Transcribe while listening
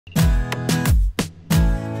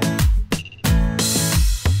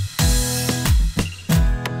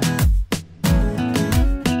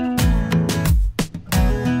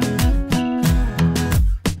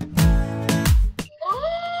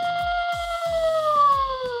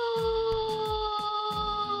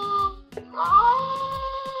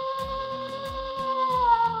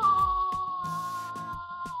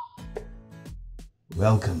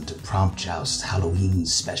welcome to Prompt Joust Halloween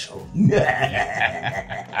Special.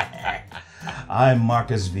 I'm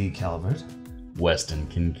Marcus V. Calvert. Weston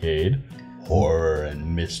Kincade, horror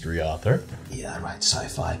and mystery author. Yeah, right,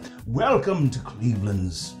 sci-fi. Welcome to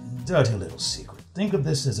Cleveland's dirty little secret. Think of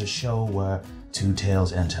this as a show where two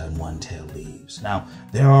tales enter and one tale leaves. Now,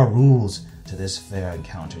 there are rules to this fair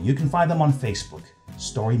encounter. You can find them on Facebook.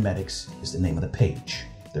 Story Medics is the name of the page.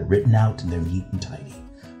 They're written out and they're neat and tidy.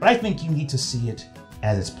 But I think you need to see it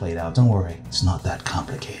as it's played out. Don't worry, it's not that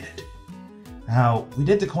complicated. Now, we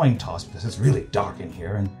did the coin toss because it's really dark in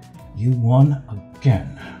here, and you won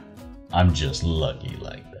again. I'm just lucky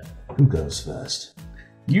like that. Who goes first?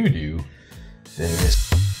 You do.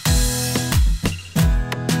 Vegas.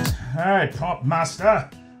 Alright, prompt master.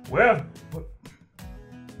 Where?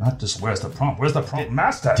 Not just where's the prompt, where's the prompt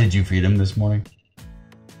master? Did you feed him this morning?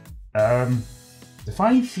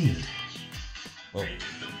 Define feed. Well,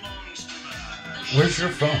 where's your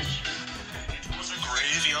phone? It was a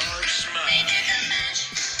graveyard smash.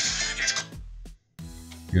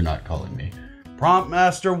 You're not calling me. Prompt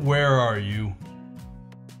master, where are you?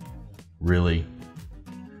 Really?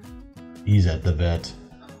 He's at the vet.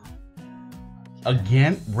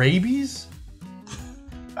 Again? Rabies?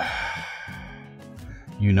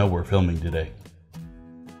 You know we're filming today.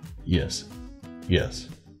 Yes. Yes.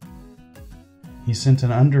 He sent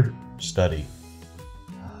an understudy.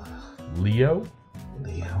 Leo?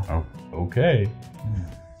 Leo. Oh, okay.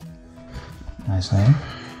 Nice name.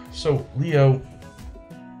 So, Leo,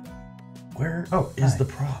 where is hi. the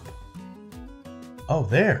prop? Oh,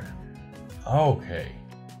 there. Okay.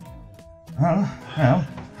 Well,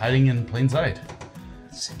 Hiding in plain sight.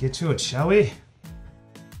 let's get to it, shall we?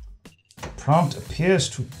 The prompt appears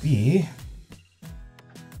to be...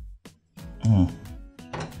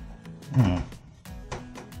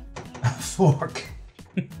 a fork.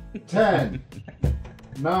 10,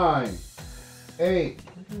 9, 8,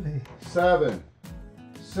 7,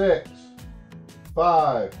 6,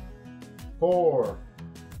 5, 4,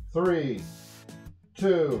 3,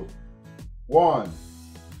 2, 1.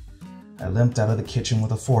 I limped out of the kitchen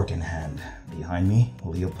with a fork in hand. Behind me,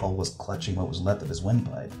 Leopold was clutching what was left of his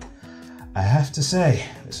windpipe. I have to say,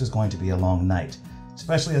 this is going to be a long night,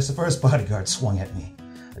 especially as the first bodyguard swung at me.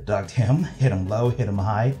 I ducked him, hit him low, hit him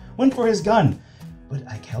high, went for his gun, but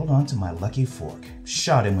I held on to my lucky fork,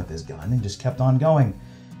 shot him with his gun, and just kept on going.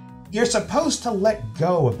 You're supposed to let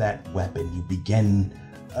go of that weapon you begin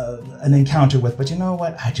an encounter with, but you know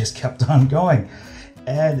what? I just kept on going.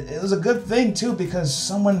 And it was a good thing, too, because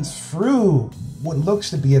someone threw what looks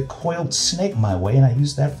to be a coiled snake my way, and I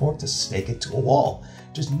used that fork to stake it to a wall.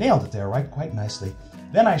 Just nailed it there, right, quite nicely.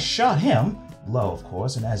 Then I shot him, low, of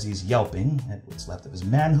course, and as he's yelping at what's left of his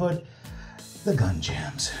manhood, the gun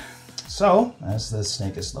jams. So, as the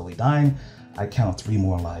snake is slowly dying, I count 3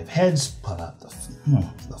 more live heads, pull out the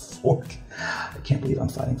fork. I can't believe I'm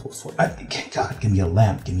fighting for a fork. God, give me a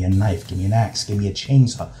lamp, give me a knife, give me an axe, give me a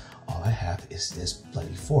chainsaw. All I have is this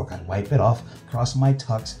bloody fork. I wipe it off, cross my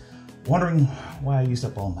tux, wondering why I used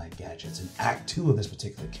up all my gadgets in Act 2 of this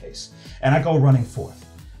particular case. And I go running forth.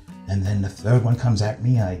 And then the third one comes at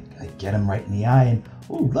me, I get him right in the eye, and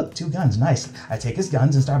ooh, look, 2 guns, nice. I take his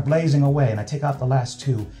guns and start blazing away, and I take out the last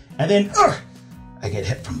 2, and then I get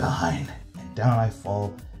hit from behind, and down I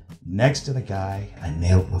fall next to the guy I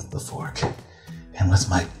nailed with the fork. And with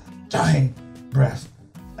my dying breath,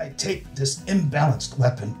 I take this imbalanced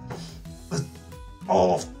weapon with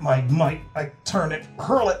all of my might. I turn it,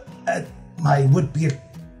 hurl it at my would-be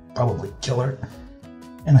probably killer,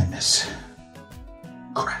 and I miss.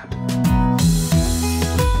 Crap.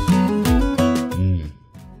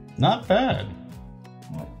 Not bad.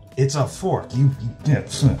 It's a fork.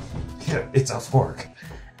 It's a fork.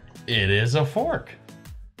 It is a fork.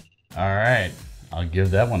 All right, I'll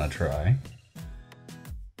give that one a try.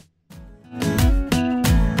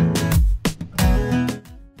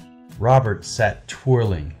 Robert sat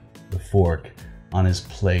twirling the fork on his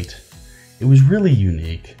plate. It was really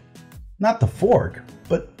unique. Not the fork,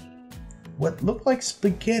 but what looked like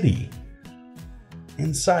spaghetti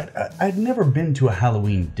inside. I'd never been to a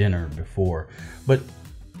Halloween dinner before, but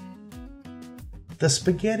the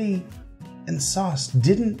spaghetti and sauce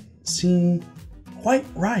didn't seem quite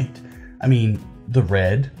right. I mean, the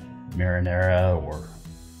red, marinara or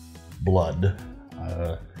blood,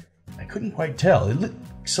 I couldn't quite tell. It looked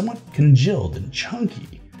somewhat congealed and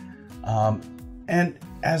chunky. And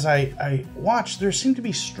as I watched, there seemed to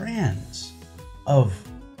be strands of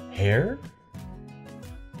hair.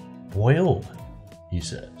 Boiled, he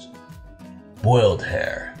says. Boiled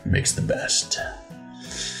hair makes the best.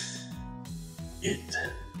 It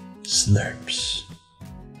slurps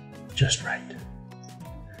just right.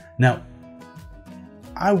 Now,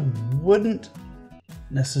 I wouldn't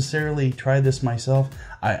necessarily try this myself.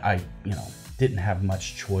 I didn't have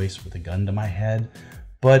much choice with a gun to my head,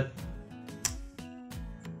 but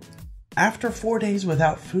after 4 days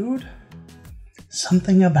without food,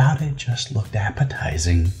 something about it just looked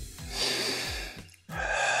appetizing.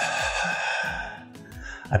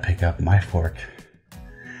 I pick up my fork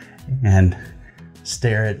and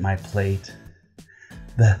stare at my plate.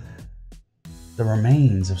 The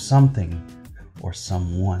remains of something or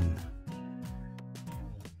someone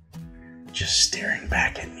just staring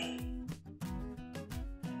back at me.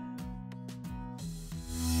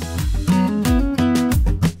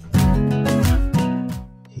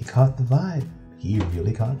 He caught the vibe. He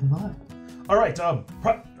really caught the vibe. All right, I'm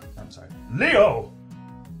sorry. Leo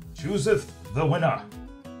chooseth the winner.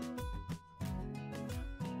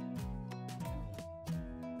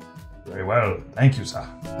 Very well, thank you, sir.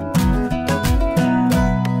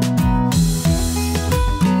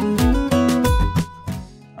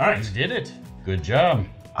 All right, You did it. Good job.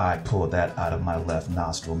 I pulled that out of my left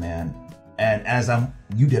nostril, man. And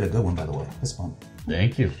you did a good one, by the way. This one.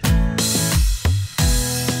 Thank you.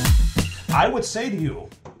 I would say to you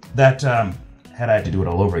that had I had to do it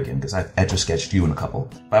all over again, because I've etch-a-sketched you in a couple.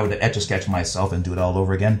 If I were to etch-a-sketch myself and do it all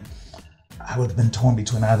over again, I would have been torn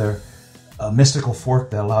between either a mystical fork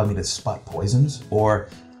that allowed me to spot poisons, or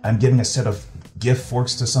I'm giving a set of gift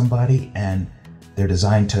forks to somebody and they're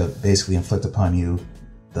designed to basically inflict upon you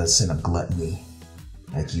the sin of gluttony.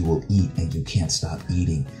 Like you will eat and you can't stop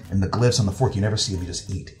eating. And the glyphs on the fork, you never see them. You just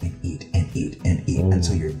eat and eat and eat and eat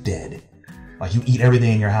until you're dead. Like you eat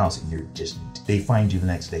everything in your house and they find you the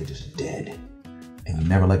next day just dead. And you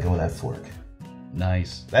never let go of that fork.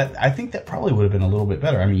 Nice. I think that probably would have been a little bit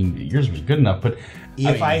better. I mean, yours was good enough, but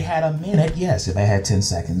If I had a minute, yes. If I had 10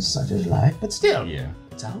 seconds, such as life. But still, yeah,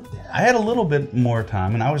 it's out there. I had a little bit more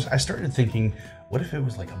time, and I started thinking, what if it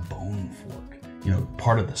was like a bone fork? You know,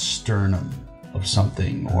 part of the sternum of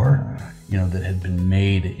something, or that had been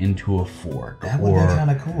made into a fork. That would be kind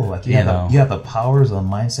of cool. Like you have the powers, the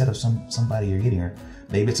mindset of somebody you're eating, or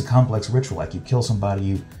maybe it's a complex ritual. Like you kill somebody,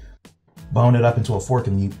 you bone it up into a fork,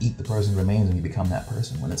 and you eat the person's remains, and you become that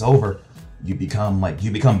person. When it's over, you become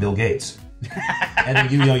Bill Gates. And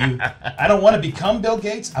I don't want to become Bill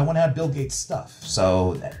Gates. I want to have Bill Gates stuff.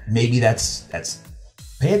 So maybe that's.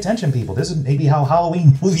 Pay attention, people. This is maybe how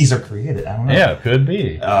Halloween movies are created. I don't know. Yeah, it could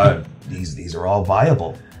be. These are all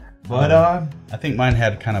viable. But I think mine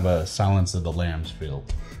had kind of a Silence of the Lambs feel.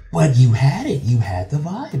 But you had it. You had the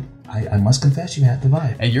vibe. I must confess, you had the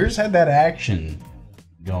vibe. And yours had that action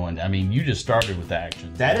going. I mean, you just started with the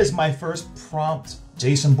action. That is my first prompt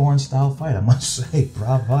Jason Bourne style fight. I must say,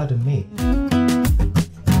 bravo to me.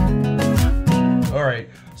 All right.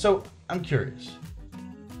 So I'm curious.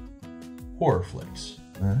 Horror flicks.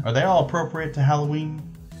 Are they all appropriate to Halloween?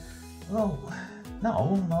 Well,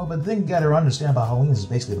 no, but the thing you gotta understand about Halloween is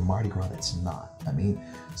basically the Mardi Gras that's not. I mean,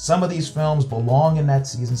 some of these films belong in that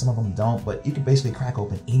season, some of them don't, but you can basically crack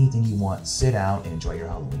open anything you want, sit down, and enjoy your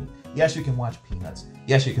Halloween. Yes, you can watch Peanuts.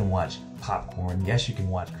 Yes, you can watch Popcorn. Yes, you can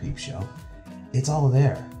watch Creepshow. It's all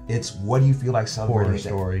there. It's what do you feel like celebrating? Horror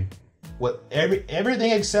Story.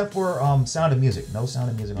 Everything except for Sound of Music. No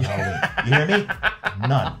Sound of Music on Halloween. You hear me?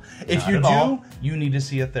 None. If you do, you need to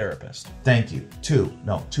see a therapist. Thank you. Two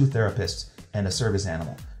therapists and a service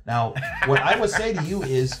animal. Now, what I would say to you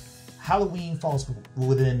is Halloween falls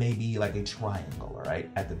within maybe like a triangle, all right?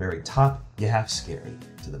 At the very top, you have scary.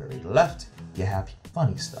 To the very left, you have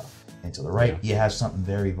funny stuff. And to the right, you have something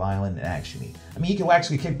very violent and actiony. I mean, you can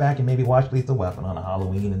actually kick back and maybe watch Lethal Weapon on a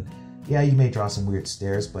Halloween, and yeah, you may draw some weird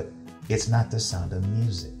stares, but it's not the Sound of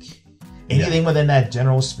Music. Anything within that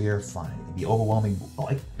general sphere, fine. It can be overwhelming,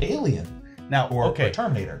 like Alien. Now, or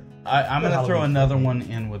Terminator. I'm going to throw another one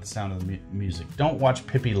in with Sound of the Music. Don't watch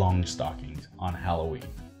Pippi Longstockings on Halloween.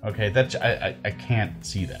 Okay, that's I can't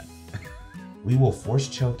see that. We will force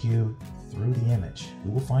choke you through the image.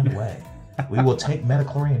 We will find a way. We will take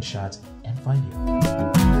metachlorian shots and find you.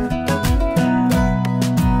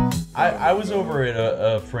 I was over at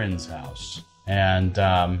a friend's house, and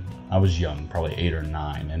I was young, probably 8 or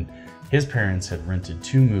 9, and his parents had rented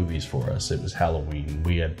 2 movies for us. It was Halloween.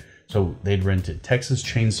 They'd rented Texas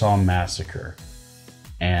Chainsaw Massacre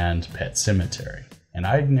and Pet Sematary. And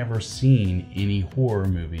I'd never seen any horror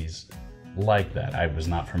movies like that. I was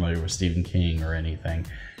not familiar with Stephen King or anything.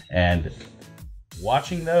 And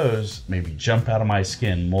watching those made me jump out of my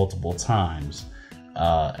skin multiple times.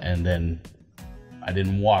 And then I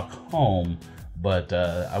didn't walk home, but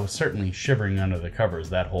I was certainly shivering under the covers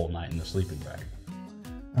that whole night in the sleeping bag.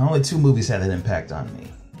 Only 2 movies had an impact on me.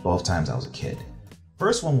 Both times I was a kid.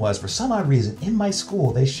 First one was, for some odd reason, in my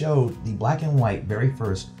school, they showed the black and white very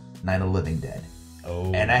first Night of the Living Dead.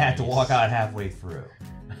 Oh, and I had to walk out halfway through.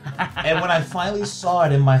 And when I finally saw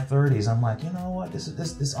it in my 30s, I'm like, you know what?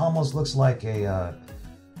 This almost looks like a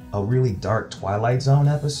really dark Twilight Zone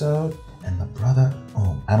episode. And the brother,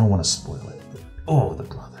 oh, I don't want to spoil it. But, oh, the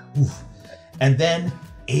brother. Oof. And then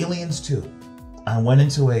Aliens 2. I went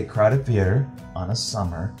into a crowded theater on a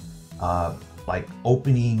summer, like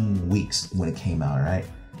opening weeks when it came out, right?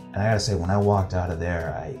 And I gotta say, when I walked out of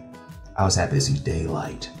there, I was happy to see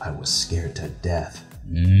daylight. I was scared to death.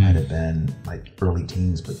 Might have been like early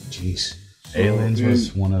teens, but geez. So Aliens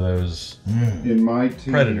was one of those. In my teens,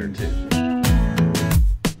 Predator too.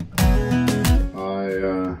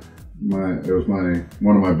 It was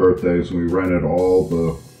one of my birthdays, and we rented all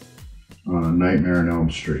the Nightmare on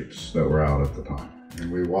Elm Streets that were out at the time,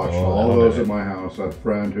 and we watched all those at my house. I had a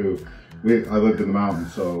friend who I lived in the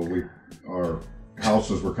mountains, so our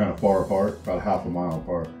houses were kind of far apart, about half a mile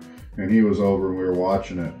apart, and he was over and we were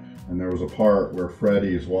watching it. And there was a part where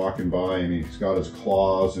Freddy is walking by and he's got his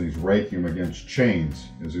claws and he's raking them against chains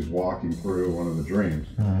as he's walking through one of the dreams.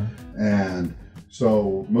 And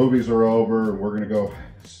so movies are over and we're going to go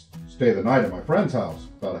stay the night at my friend's house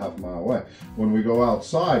about a half a mile away. When we go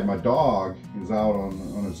outside, my dog is out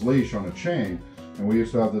on his leash on a chain. And we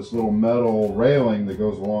used to have this little metal railing that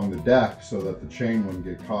goes along the deck so that the chain wouldn't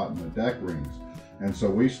get caught in the deck rings. And so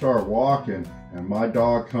we start walking and my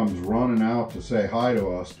dog comes running out to say hi to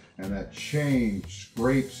us. And that chain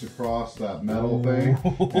scrapes across that metal thing,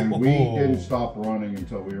 and we didn't stop running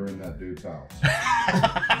until we were in that dude's house.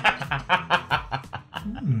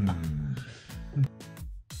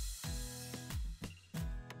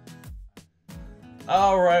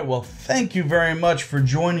 All right, well, thank you very much for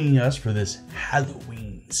joining us for this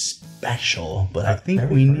Halloween special. But I think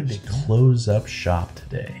we need to close up shop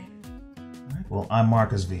today. Well, I'm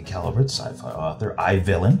Marcus V. Calvert, sci-fi author,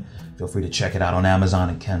 iVillain. Feel free to check it out on Amazon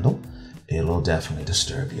and Kindle. It'll definitely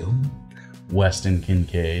disturb you. Weston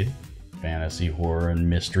Kincade, fantasy, horror, and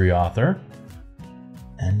mystery author.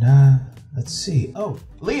 And, let's see. Oh,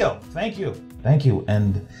 Leo, thank you. Thank you,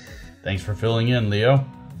 and... Thanks for filling in, Leo.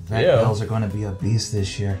 Vet bells are going to be a beast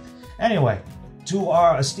this year. Anyway, to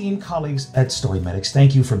our esteemed colleagues at StoryMedics,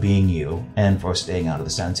 thank you for being you and for staying out of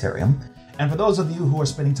the sanitarium. And for those of you who are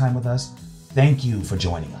spending time with us, thank you for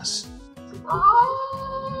joining us.